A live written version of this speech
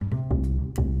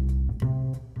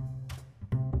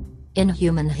In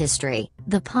human history,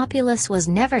 the populace was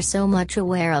never so much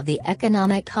aware of the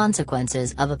economic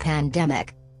consequences of a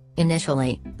pandemic.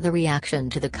 Initially, the reaction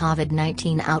to the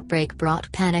COVID-19 outbreak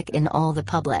brought panic in all the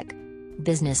public.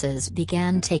 Businesses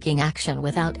began taking action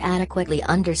without adequately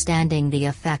understanding the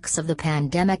effects of the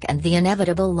pandemic and the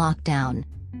inevitable lockdown.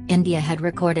 India had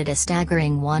recorded a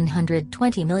staggering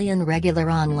 120 million regular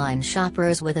online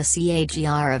shoppers with a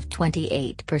CAGR of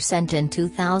 28% in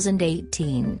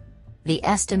 2018. The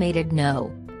estimated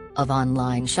of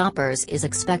online shoppers is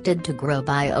expected to grow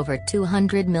by over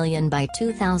 200 million by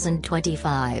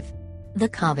 2025. The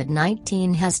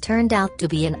COVID-19 has turned out to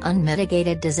be an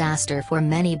unmitigated disaster for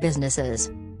many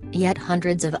businesses. Yet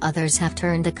hundreds of others have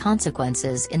turned the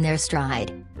consequences in their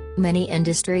stride. Many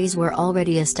industries were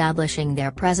already establishing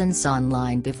their presence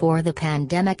online before the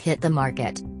pandemic hit the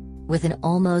market. With an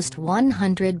almost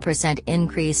 100%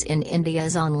 increase in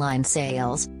India's online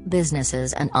sales,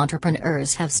 businesses and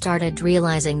entrepreneurs have started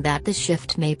realizing that the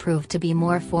shift may prove to be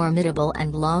more formidable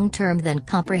and long-term than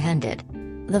comprehended.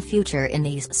 The future in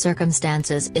these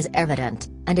circumstances is evident,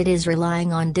 and it is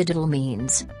relying on digital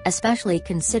means, especially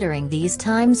considering these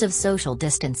times of social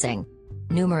distancing.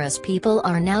 Numerous people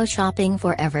are now shopping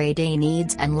for everyday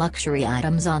needs and luxury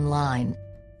items online.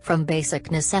 From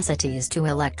basic necessities to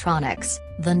electronics,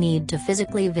 the need to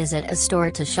physically visit a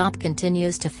store to shop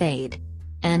continues to fade.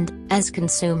 And, as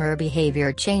consumer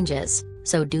behavior changes,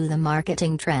 so do the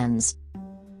marketing trends.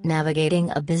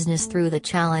 Navigating a business through the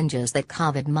challenges that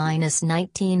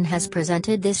COVID-19 has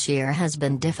presented this year has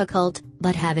been difficult,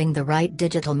 but having the right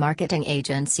digital marketing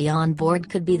agency on board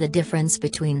could be the difference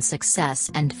between success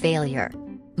and failure.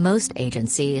 Most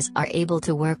agencies are able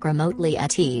to work remotely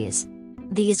at ease.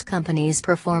 These companies'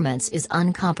 performance is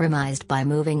uncompromised by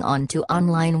moving on to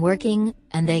online working,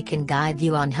 and they can guide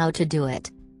you on how to do it.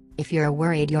 If you're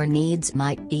worried your needs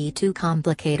might be too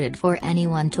complicated for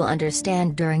anyone to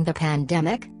understand during the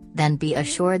pandemic, then be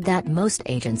assured that most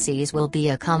agencies will be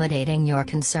accommodating your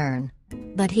concern.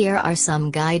 But here are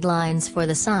some guidelines for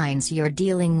the signs you're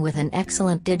dealing with an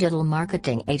excellent digital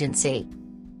marketing agency.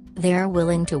 They're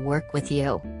willing to work with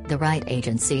you. The right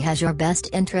agency has your best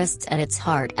interests at its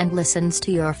heart and listens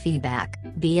to your feedback,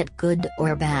 be it good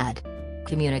or bad.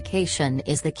 Communication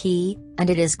is the key, and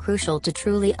it is crucial to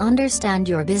truly understand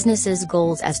your business's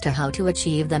goals as to how to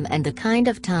achieve them and the kind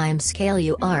of time scale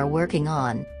you are working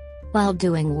on. While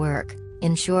doing work,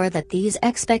 ensure that these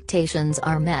expectations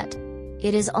are met.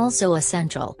 It is also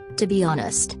essential to be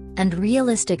honest and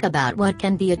realistic about what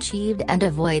can be achieved and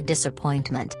avoid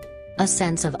disappointment. A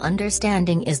sense of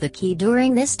understanding is the key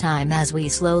during this time as we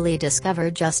slowly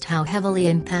discover just how heavily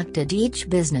impacted each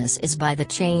business is by the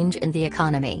change in the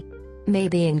economy. May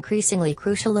be increasingly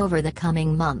crucial over the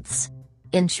coming months.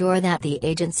 Ensure that the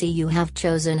agency you have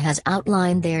chosen has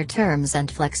outlined their terms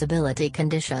and flexibility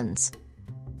conditions.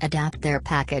 Adapt their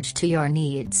package to your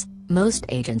needs. Most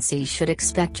agencies should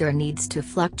expect your needs to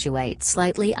fluctuate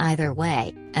slightly either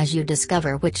way, as you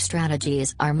discover which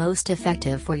strategies are most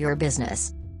effective for your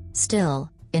business. Still,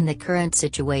 in the current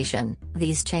situation,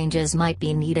 these changes might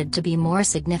be needed to be more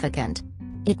significant.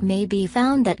 It may be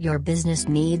found that your business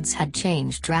needs had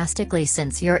changed drastically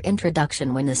since your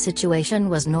introduction when the situation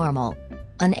was normal.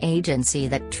 An agency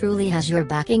that truly has your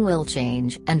backing will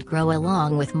change and grow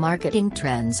along with marketing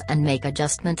trends and make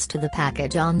adjustments to the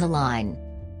package on the line.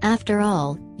 After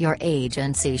all, your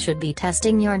agency should be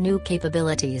testing your new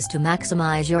capabilities to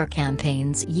maximize your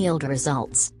campaign's yield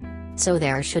results. So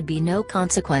there should be no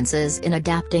consequences in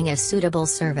adapting a suitable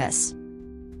service.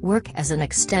 Work as an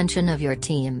extension of your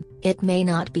team. It may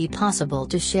not be possible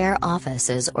to share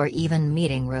offices or even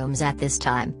meeting rooms at this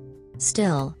time.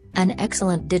 Still, an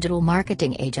excellent digital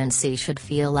marketing agency should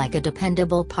feel like a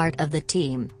dependable part of the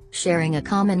team, sharing a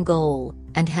common goal,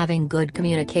 and having good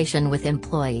communication with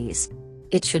employees.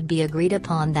 It should be agreed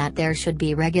upon that there should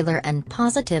be regular and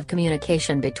positive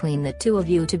communication between the two of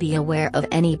you to be aware of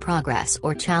any progress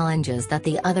or challenges that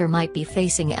the other might be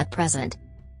facing at present.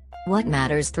 What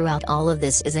matters throughout all of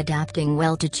this is adapting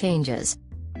well to changes.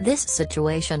 This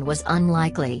situation was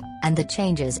unlikely, and the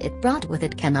changes it brought with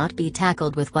it cannot be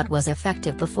tackled with what was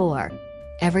effective before.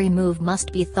 Every move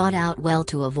must be thought out well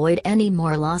to avoid any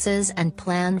more losses and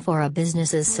plan for a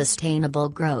business's sustainable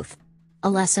growth. A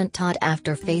lesson taught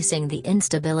after facing the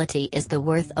instability is the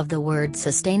worth of the word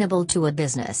sustainable to a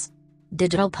business.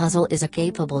 Digital Puzzle is a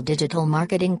capable digital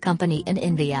marketing company in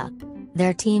India.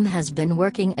 Their team has been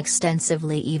working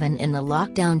extensively even in the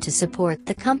lockdown to support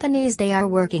the companies they are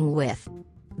working with.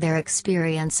 Their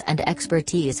experience and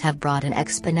expertise have brought in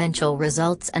exponential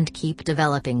results and keep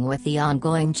developing with the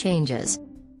ongoing changes.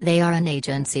 They are an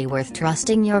agency worth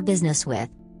trusting your business with.